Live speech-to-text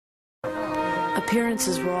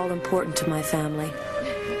Appearances were all important to my family.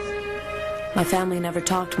 My family never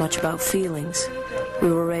talked much about feelings.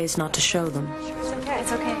 We were raised not to show them. It's okay.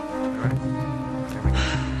 It's okay.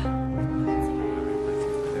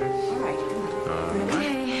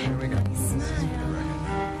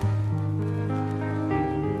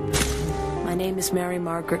 My name is Mary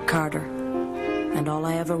Margret Carter, and all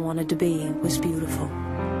I ever wanted to be was beautiful.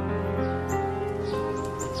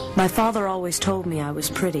 My father always told me I was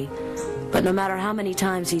pretty, but no matter how many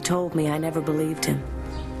times he told me, I never believed him.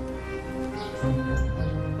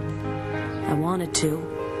 I wanted to,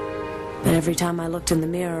 but every time I looked in the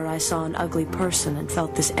mirror, I saw an ugly person and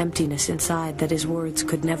felt this emptiness inside that his words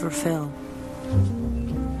could never fill.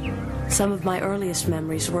 Some of my earliest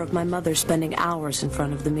memories were of my mother spending hours in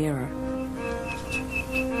front of the mirror.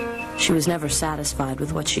 She was never satisfied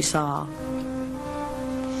with what she saw.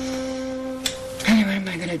 What am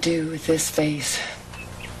I going to do with this face?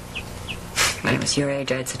 When I was your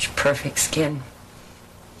age, I had such perfect skin.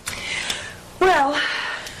 Well,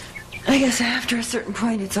 I guess after a certain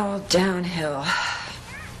point, it's all downhill.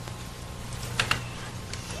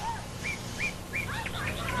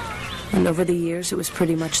 And over the years, it was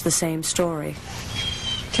pretty much the same story.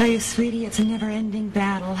 Tell you, sweetie, it's a never-ending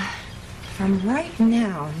battle. From right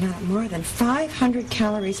now, not more than 500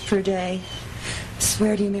 calories per day. I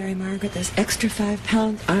swear to you, Mary Margaret, those extra 5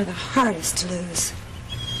 pounds are the hardest to lose.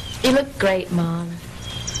 You look great, Mom.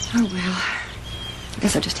 Oh, well, I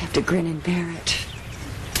guess I'll just have to grin and bear it.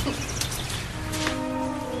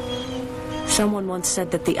 Someone once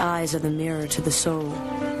said that the eyes are the mirror to the soul.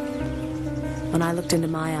 When I looked into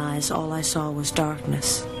my eyes, all I saw was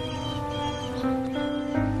darkness.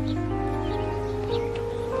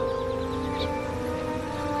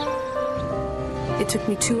 It took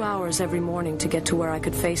me 2 hours every morning to get to where I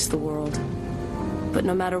could face the world. But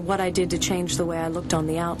no matter what I did to change the way I looked on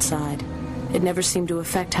the outside, it never seemed to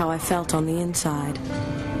affect how I felt on the inside.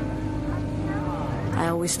 I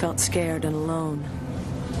always felt scared and alone.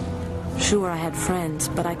 Sure, I had friends,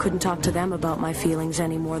 but I couldn't talk to them about my feelings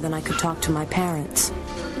any more than I could talk to my parents.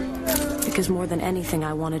 Because more than anything,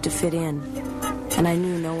 I wanted to fit in, and I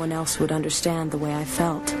knew no one else would understand the way I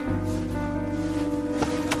felt.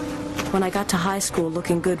 When I got to high school,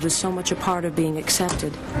 looking good was so much a part of being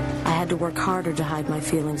accepted. I had to work harder to hide my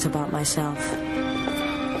feelings about myself.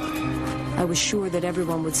 I was sure that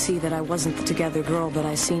everyone would see that I wasn't the together girl that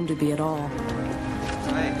I seemed to be at all.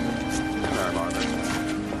 Hey, Margaret.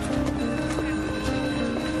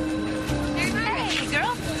 Hey,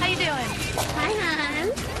 girl. How you doing? Hi,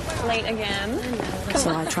 hon. Late again.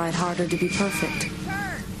 So I tried harder to be perfect.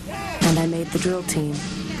 And I made the drill team.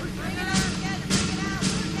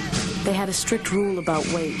 They had a strict rule about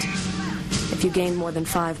weight. If you gained more than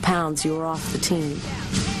 5 pounds, you were off the team.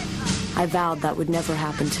 I vowed that would never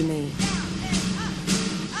happen to me.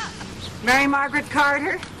 Mary Margaret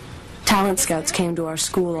Carter? Talent scouts came to our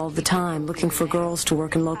school all the time, looking for girls to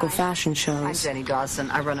work in local fashion I'm shows. Jenny Dawson.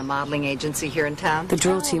 I run a modeling agency here in town. The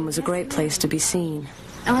drill team was a great place to be seen.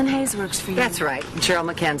 Ellen Hayes works for you. That's right, Cheryl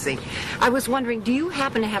Mackenzie. I was wondering, do you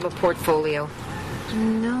happen to have a portfolio?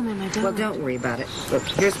 No, ma'am, I don't. Well, don't worry about it. Look,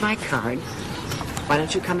 here's my card. Why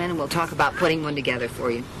don't you come in and we'll talk about putting one together for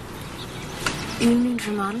you? You mean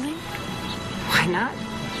for modeling? Why not?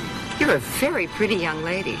 You're a very pretty young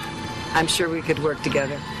lady. I'm sure we could work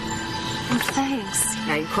together. Well, thanks.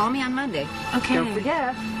 Now, you call me on Monday. Okay. Don't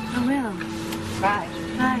forget. I will. Bye.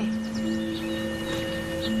 Bye.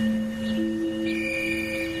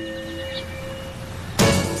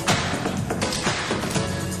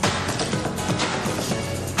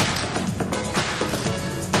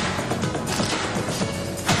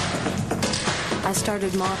 I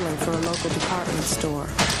started modeling for a local department store.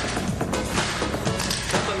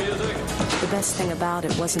 The best thing about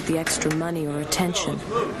it wasn't the extra money or attention.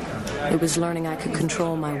 It was learning I could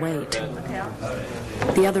control my weight.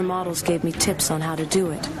 The other models gave me tips on how to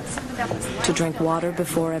do it. To drink water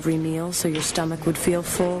before every meal so your stomach would feel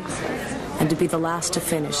full, and to be the last to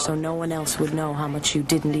finish so no one else would know how much you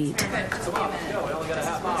didn't eat.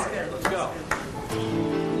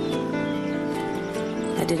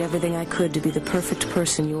 I did everything I could to be the perfect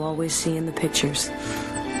person you always see in the pictures.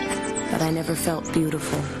 But I never felt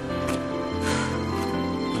beautiful.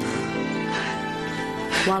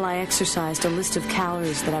 While I exercised, a list of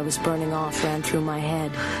calories that I was burning off ran through my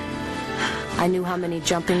head. I knew how many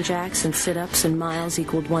jumping jacks and sit-ups and miles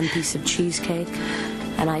equaled 1 piece of cheesecake,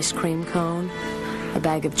 an ice cream cone, a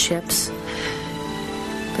bag of chips.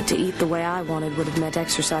 But to eat the way I wanted would have meant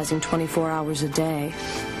exercising 24 hours a day.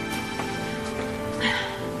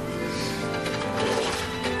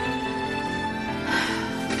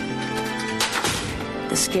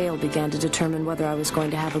 The scale began to determine whether I was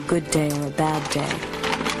going to have a good day or a bad day.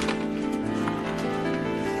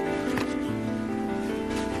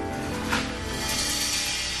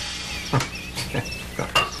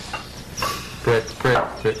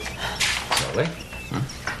 Brit. Slowly.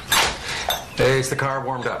 Hey, is the car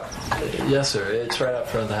warmed up? Yes, sir. It's right out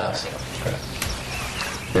front of the house.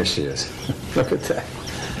 There she is. Look at that.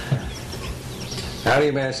 How do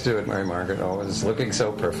you manage to do it, Mary Margaret? Always looking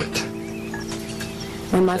so perfect.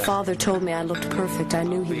 When my father told me I looked perfect, I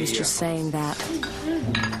knew he was just saying that.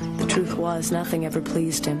 The truth was, nothing ever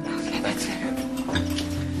pleased him.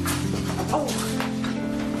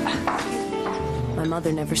 My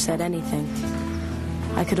mother never said anything.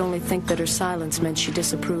 I could only think that her silence meant she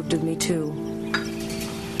disapproved of me, too.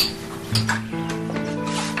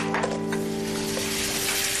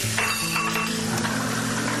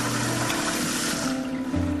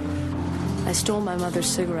 I stole my mother's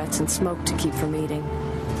cigarettes and smoked to keep from eating,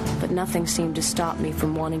 but nothing seemed to stop me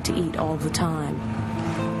from wanting to eat all the time.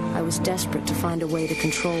 I was desperate to find a way to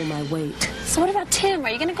control my weight. So what about Tim? Are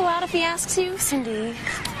you going to go out if he asks you? Cindy,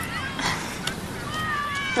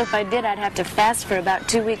 If I did, I'd have to fast for about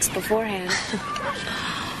 2 weeks beforehand.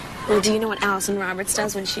 Well, do you know what Allison Roberts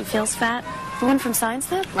does when she feels fat? the one from Science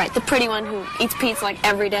Lab? Right, the pretty one who eats pizza like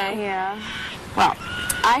every day. Yeah. Well,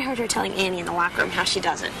 I heard her telling Annie in the locker room how she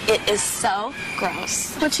does it. It is so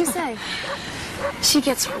gross. What'd she say? She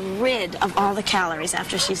gets rid of all the calories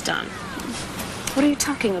after she's done. What are you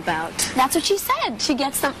talking about? That's what she said. She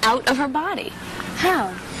gets them out of her body.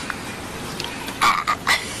 How?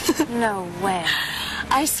 No way.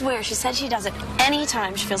 I swear, she said she does it any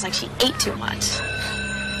time she feels like she ate too much.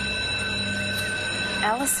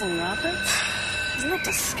 Allison Roberts? Isn't that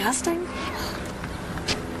disgusting?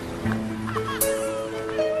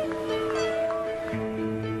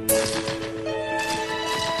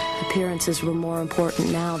 Appearances were more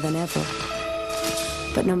important now than ever.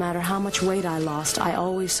 But no matter how much weight I lost, I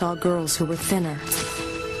always saw girls who were thinner.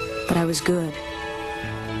 But I was good.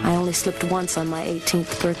 I only slipped once on my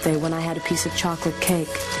 18th birthday when I had a piece of chocolate cake.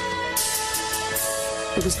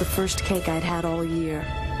 It was the first cake I'd had all year,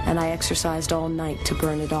 and I exercised all night to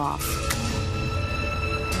burn it off.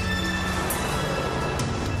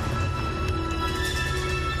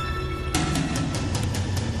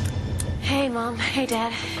 Hey, Mom. Hey,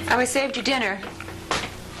 Dad. I saved you dinner.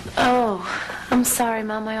 Oh, I'm sorry,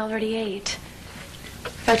 Mom. I already ate.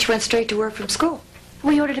 Thought you went straight to work from school.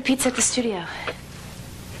 We ordered a pizza at the studio.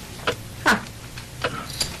 Huh.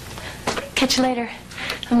 Catch you later.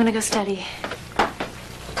 I'm gonna go study.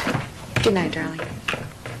 Good night, darling.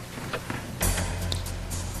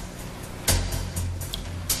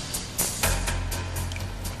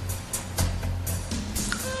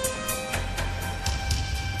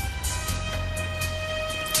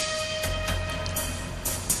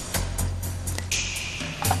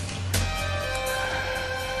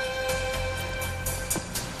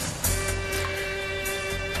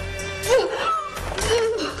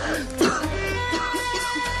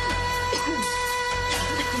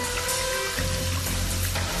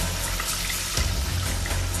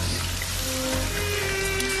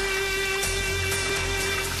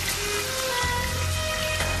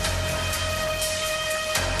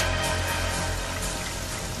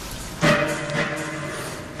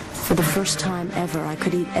 For the first time ever, I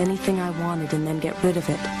could eat anything I wanted and then get rid of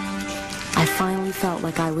it. I finally felt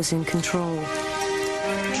like I was in control.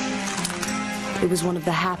 It was one of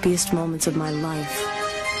the happiest moments of my life.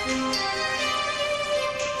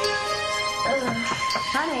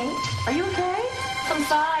 Honey, are you okay? I'm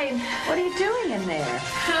fine. What are you doing in there?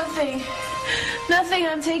 Nothing. Nothing.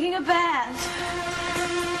 I'm taking a bath.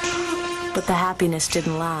 But the happiness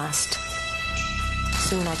didn't last.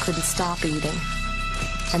 Soon I couldn't stop eating.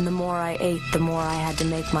 And the more I ate, the more I had to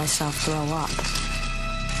make myself throw up.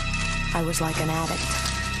 I was like an addict.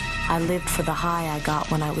 I lived for the high I got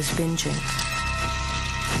when I was binging.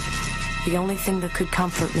 The only thing that could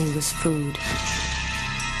comfort me was food.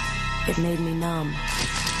 It made me numb.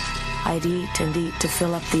 I'd eat and eat to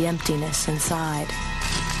fill up the emptiness inside.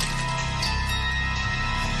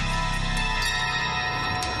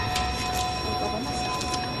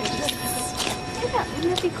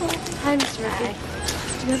 Wouldn't that be cool? Hi, Mr. Murphy.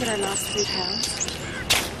 Do you know that I lost 3 pounds?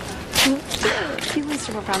 You and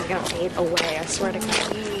Mr. probably got paid away, I swear to God. I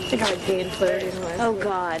think I gained 30 in life. Oh,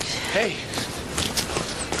 God. Hey.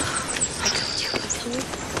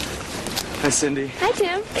 Hi, Cindy. Hi,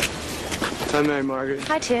 Tim. Hi, Mary Margaret.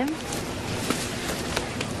 Hi, Tim.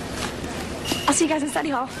 I'll see you guys in study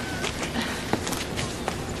hall.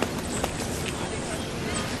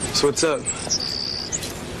 So what's up?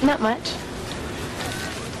 Not much.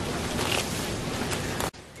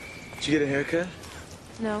 Did you get a haircut?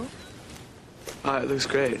 No. It looks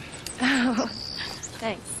great. Oh,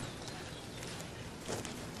 thanks.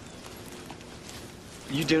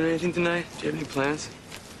 You doing anything tonight? Do you have any plans?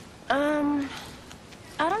 I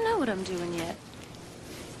don't know what I'm doing yet.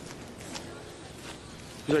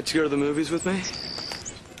 Would you like to go to the movies with me?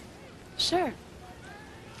 Sure.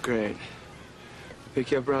 Great. Pick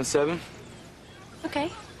you up around 7?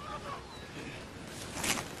 Okay.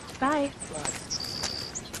 Bye.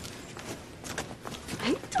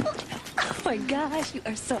 I told you. Oh my gosh, you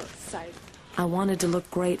are so excited. I wanted to look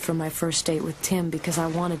great for my first date with Tim because I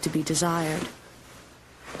wanted to be desired.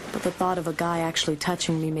 But the thought of a guy actually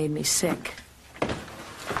touching me made me sick.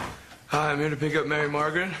 Hi, I'm here to pick up Mary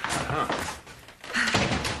Margaret.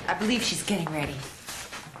 I believe she's getting ready.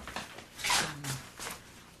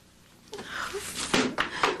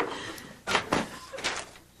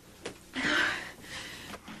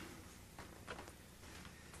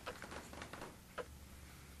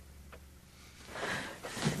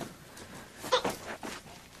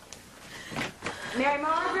 Mary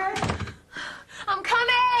Margaret? I'm coming!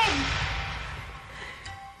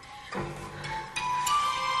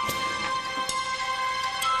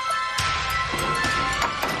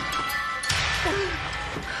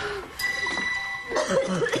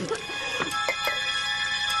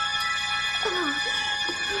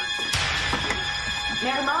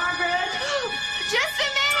 Mary Margaret? Just a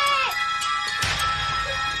minute!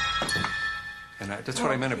 And that's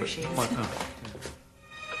what I meant about.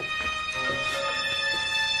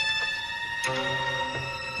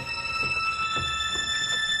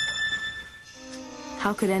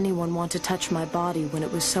 How could anyone want to touch my body when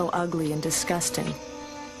it was so ugly and disgusting?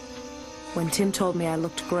 When Tim told me I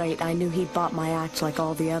looked great, I knew he'd bought my act like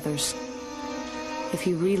all the others. If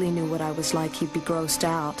he really knew what I was like, he'd be grossed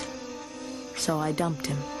out. So I dumped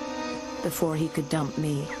him before he could dump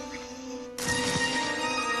me.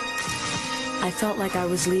 I felt like I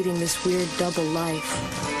was leading this weird double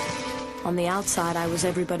life. On the outside, I was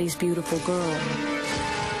everybody's beautiful girl.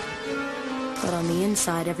 But on the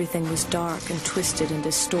inside, everything was dark and twisted and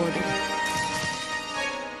distorted.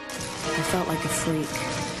 I felt like a freak.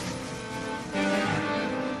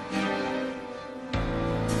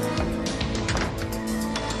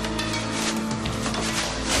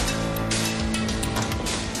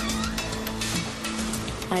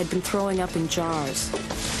 I had been throwing up in jars.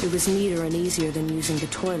 It was neater and easier than using the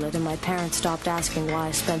toilet, and my parents stopped asking why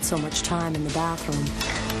I spent so much time in the bathroom.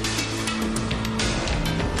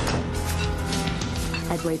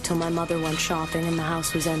 I'd wait till my mother went shopping and the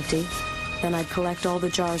house was empty. Then I'd collect all the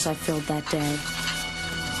jars I filled that day.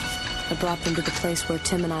 I brought them to the place where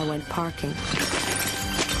Tim and I went parking.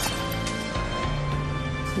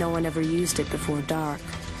 No one ever used it before dark.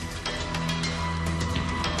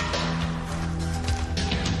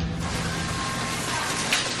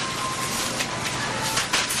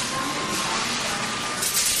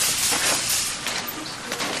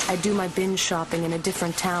 I'd do my binge shopping in a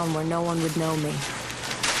different town where no one would know me.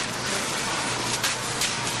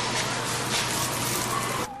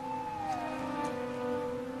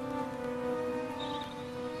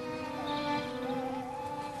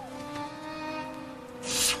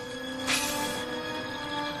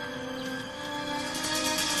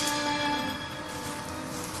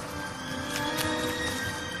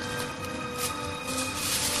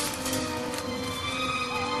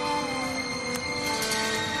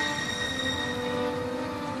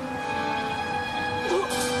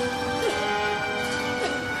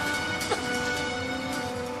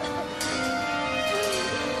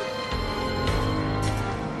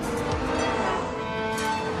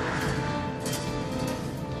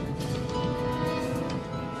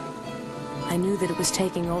 I knew that it was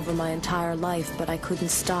taking over my entire life, but I couldn't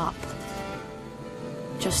stop.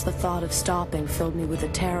 Just the thought of stopping filled me with a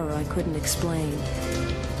terror I couldn't explain.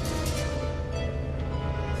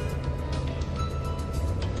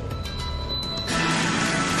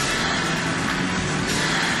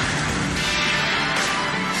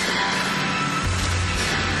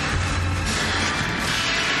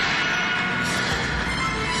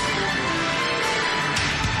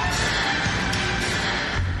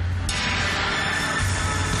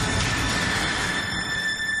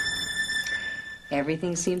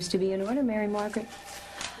 Everything seems to be in order, Mary Margaret.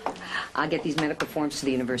 I'll get these medical forms to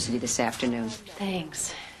the university this afternoon.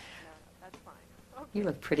 Thanks. You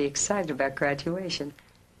look pretty excited about graduation.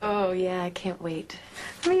 Oh, yeah, I can't wait.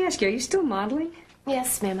 Let me ask you, are you still modeling?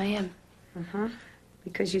 Yes, ma'am, I am. Uh-huh.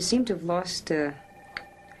 Because you seem to have lost a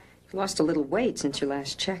little weight since your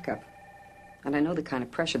last checkup. And I know the kind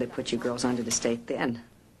of pressure they put you girls under to stay thin.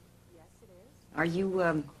 Are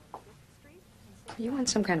you Are you on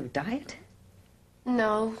some kind of diet?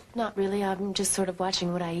 No, not really. I'm just sort of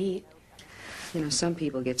watching what I eat. You know, some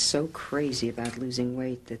people get so crazy about losing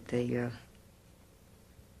weight that they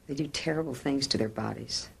do terrible things to their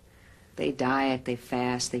bodies. They diet, they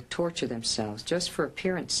fast, they torture themselves just for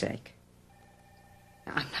appearance sake.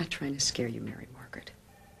 Now, I'm not trying to scare you, Mary Margaret,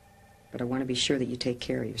 but I want to be sure that you take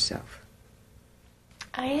care of yourself.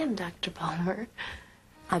 I am, Dr. Palmer.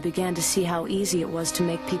 I began to see how easy it was to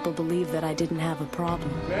make people believe that I didn't have a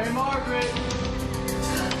problem. Mary Margaret!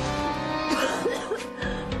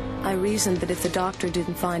 I reasoned that if the doctor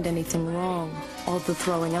didn't find anything wrong, all the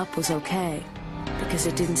throwing up was okay, because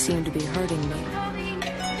it didn't seem to be hurting me.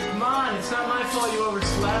 Come on, it's not my fault you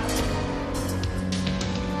overslept.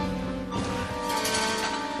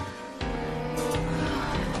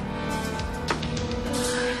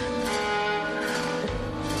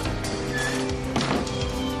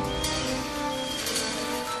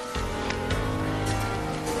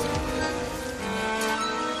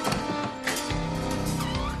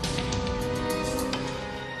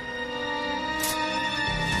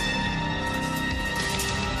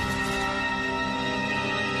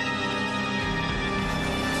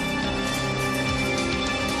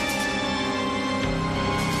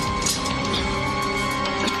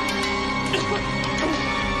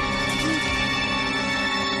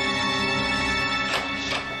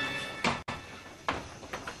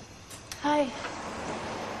 Hi.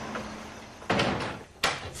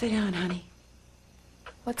 Sit down, honey.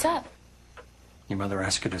 What's up? Your mother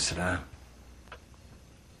asked you to sit down.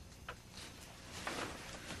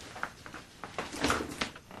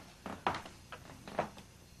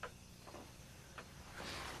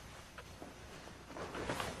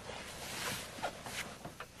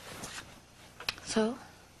 So?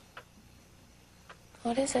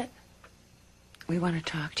 What is it? We want to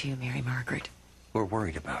talk to you, Mary Margaret. We're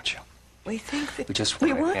worried about you. We think that... We just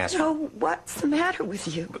we wanna want ask- to know what's the matter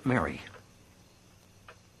with you. But Mary,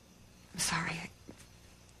 I'm sorry.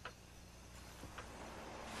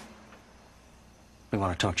 we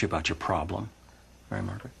want to talk to you about your problem, Mary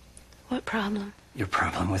Margaret. What problem? Your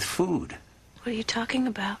problem with food. What are you talking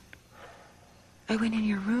about? I went in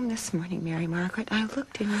your room this morning, Mary Margaret. I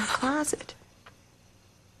looked in your closet.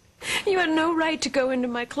 You had no right to go into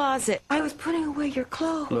my closet. I was putting away your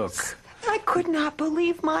clothes. Look. I could not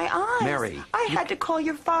believe my eyes. Mary, I had to call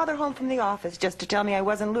your father home from the office just to tell me I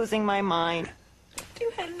wasn't losing my mind.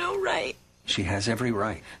 You had no right. She has every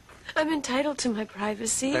right. I'm entitled to my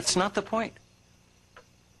privacy. That's not the point.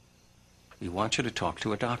 We want you to talk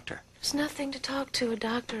to a doctor. There's nothing to talk to a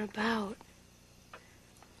doctor about.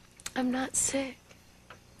 I'm not sick.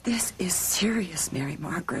 This is serious, Mary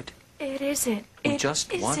Margaret. It isn't. We It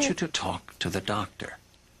just want you isn't. to talk to the doctor.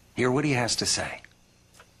 Hear what he has to say.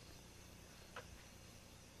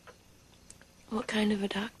 What kind of a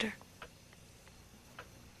doctor?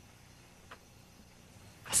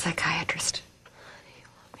 A psychiatrist. You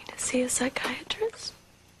want me to see a psychiatrist?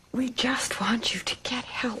 We just want you to get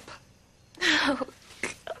help. Oh,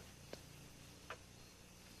 God.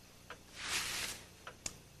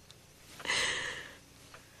 I'm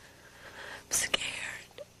scared.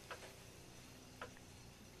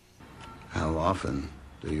 How often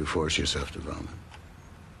do you force yourself to vomit?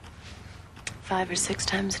 5 or 6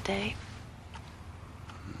 times a day.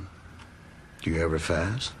 Do you ever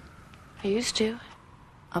fast? I used to.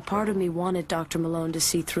 A part of me wanted Dr. Malone to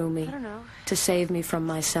see through me, I don't know. to save me from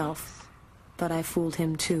myself. But I fooled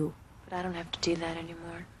him too. But I don't have to do that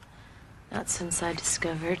anymore. Not since I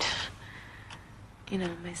discovered, you know,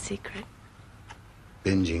 my secret.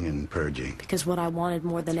 Binging and purging. Because what I wanted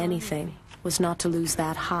more than anything was not to lose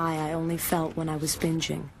that high I only felt when I was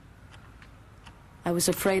binging. I was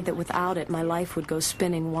afraid that without it, my life would go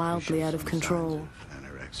spinning wildly out of control.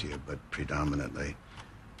 Anorexia, but predominantly,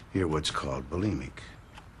 you're what's called bulimic.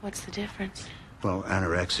 What's the difference? Well,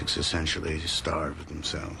 anorexics essentially starve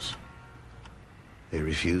themselves. They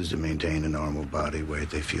refuse to maintain a normal body weight.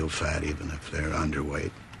 They feel fat even if they're underweight.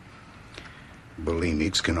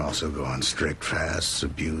 Bulimics can also go on strict fasts,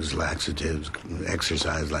 abuse laxatives,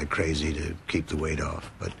 exercise like crazy to keep the weight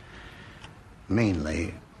off. But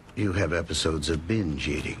mainly, you have episodes of binge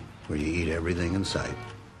eating, where you eat everything in sight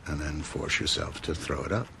and then force yourself to throw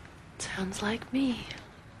it up. Sounds like me.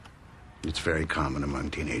 It's very common among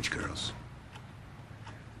teenage girls.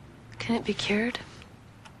 Can it be cured?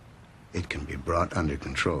 It can be brought under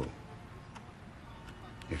control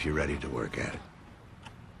if you're ready to work at it.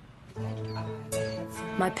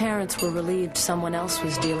 My parents were relieved someone else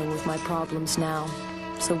was dealing with my problems now,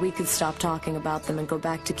 so we could stop talking about them and go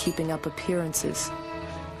back to keeping up appearances.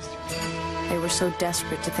 They were so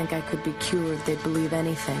desperate to think I could be cured, they'd believe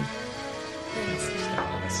anything.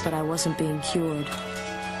 But I wasn't being cured.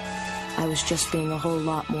 I was just being a whole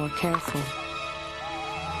lot more careful.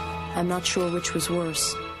 I'm not sure which was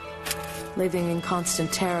worse, living in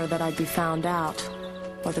constant terror that I'd be found out,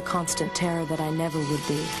 or the constant terror that I never would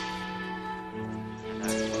be.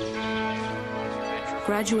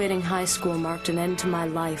 Graduating high school marked an end to my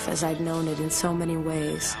life as I'd known it in so many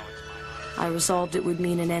ways. I resolved it would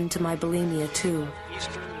mean an end to my bulimia, too.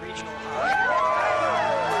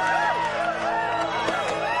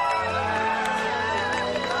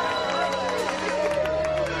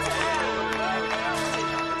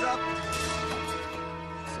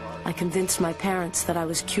 I convinced my parents that I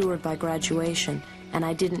was cured by graduation, and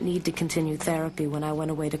I didn't need to continue therapy when I went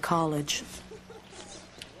away to college.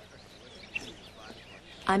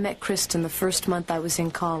 I met Kristen the first month I was in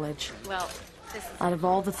college. Well, out of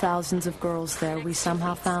all the thousands of girls there, we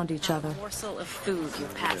somehow found each other. A morsel of food you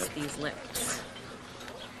pass these lips.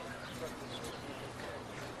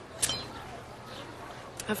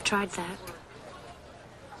 I've tried that.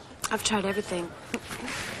 I've tried everything.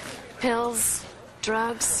 Pills,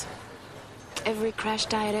 drugs, every crash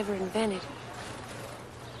diet ever invented.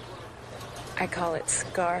 I call it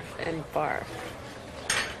scarf and barf.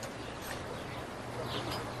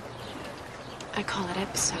 I call it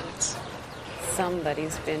episodes.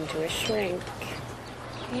 Somebody's been to a shrink.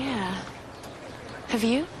 Yeah. Have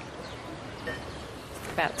you?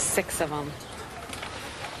 About 6 of them.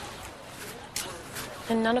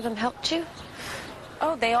 And none of them helped you?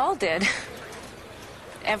 Oh, they all did.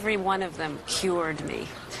 Every one of them cured me.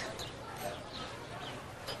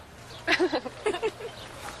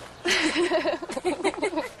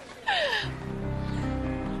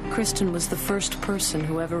 Kristen was the first person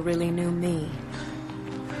who ever really knew me.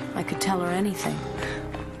 I could tell her anything.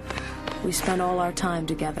 We spent all our time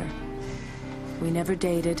together. We never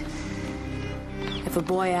dated. If a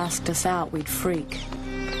boy asked us out, we'd freak.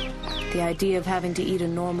 The idea of having to eat a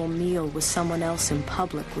normal meal with someone else in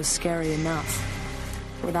public was scary enough,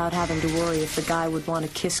 without having to worry if the guy would want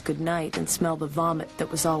to kiss goodnight and smell the vomit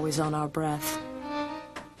that was always on our breath.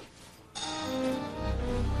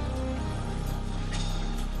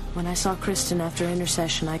 When I saw Kristen after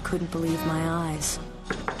intercession, I couldn't believe my eyes.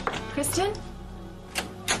 Kristen?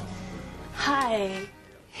 Hi.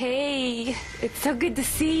 Hey, it's so good to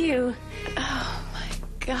see you. Oh, my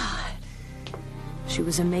God. She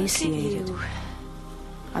was emaciated. Look at you.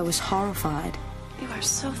 I was horrified. You are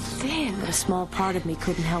so thin. But a small part of me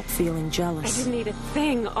couldn't help feeling I jealous. didn't eat a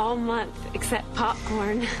thing all month except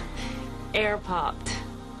popcorn. Air popped.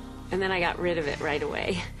 And then I got rid of it right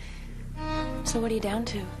away. So what are you down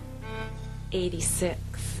to? 86.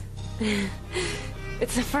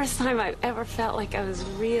 It's the first time I've ever felt like I was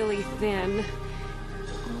really thin.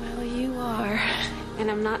 Well, you are.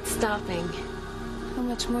 And I'm not stopping. How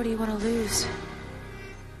much more do you want to lose?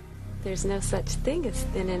 There's no such thing as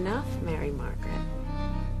thin enough, Mary Margaret.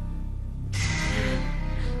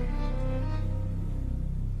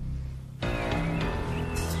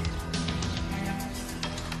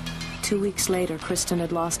 2 weeks later, Kristen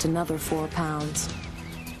had lost another 4 pounds.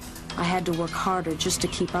 I had to work harder just to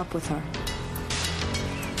keep up with her.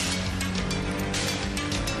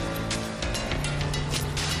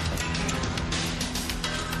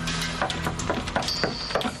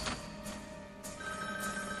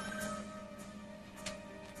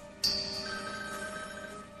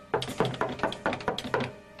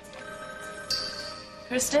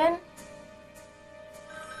 Kristen?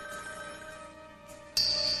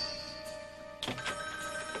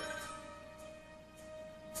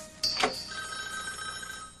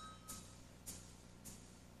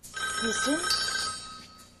 Kristen?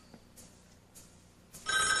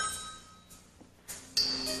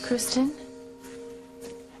 Kristen?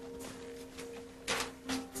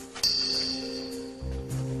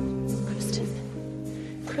 Kristen?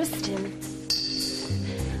 Kristen?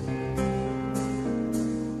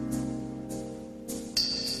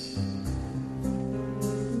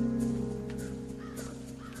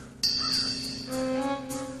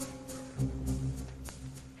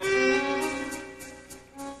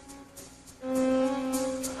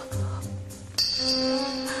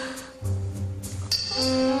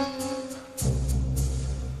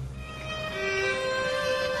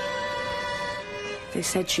 They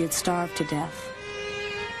said she had starved to death.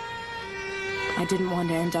 I didn't want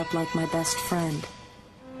to end up like my best friend.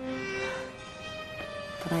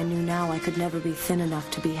 But I knew now I could never be thin enough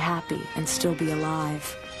to be happy and still be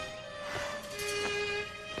alive.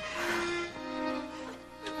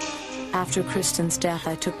 After Kristen's death,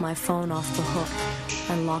 I took my phone off the hook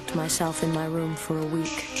and locked myself in my room for a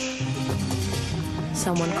week.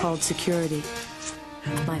 Someone called security.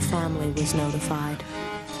 My family was notified.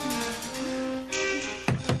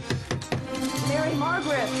 Mary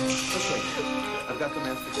Margaret! Okay. I've got the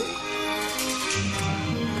master key.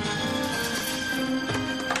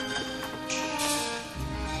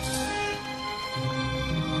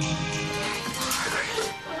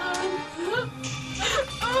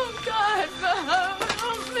 Oh, God,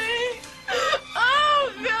 help me.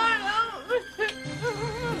 Oh, God, help me.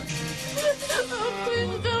 Oh,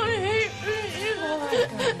 please don't hate me.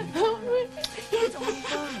 Help me. It's all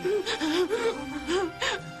fine.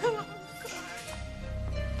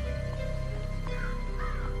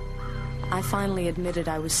 I finally admitted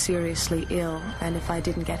I was seriously ill, and if I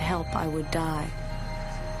didn't get help, I would die.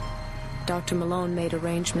 Dr. Malone made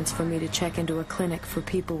arrangements for me to check into a clinic for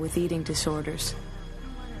people with eating disorders.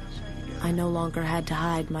 I no longer had to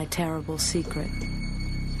hide my terrible secret.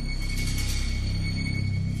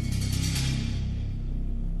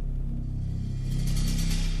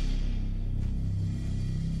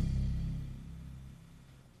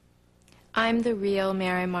 I'm the real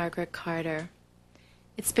Mary Margaret Carter.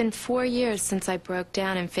 It's been 4 years since I broke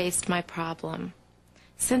down and faced my problem.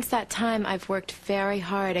 Since that time, I've worked very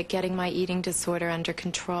hard at getting my eating disorder under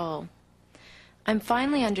control. I'm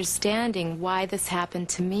finally understanding why this happened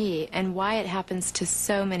to me and why it happens to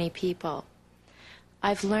so many people.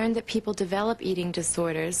 I've learned that people develop eating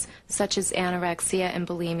disorders, such as anorexia and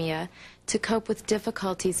bulimia, to cope with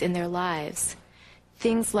difficulties in their lives.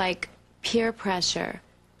 Things like peer pressure,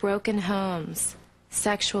 broken homes,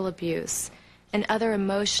 sexual abuse, and other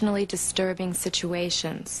emotionally disturbing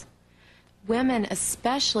situations. Women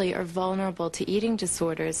especially are vulnerable to eating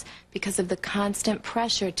disorders because of the constant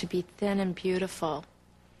pressure to be thin and beautiful.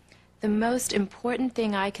 The most important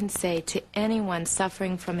thing I can say to anyone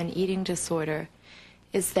suffering from an eating disorder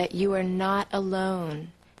is that you are not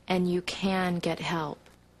alone and you can get help.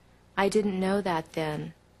 I didn't know that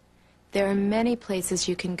then. There are many places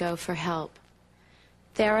you can go for help.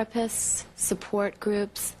 Therapists, support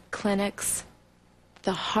groups, clinics.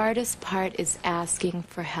 The hardest part is asking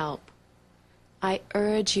for help. I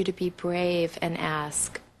urge you to be brave and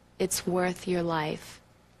ask. It's worth your life.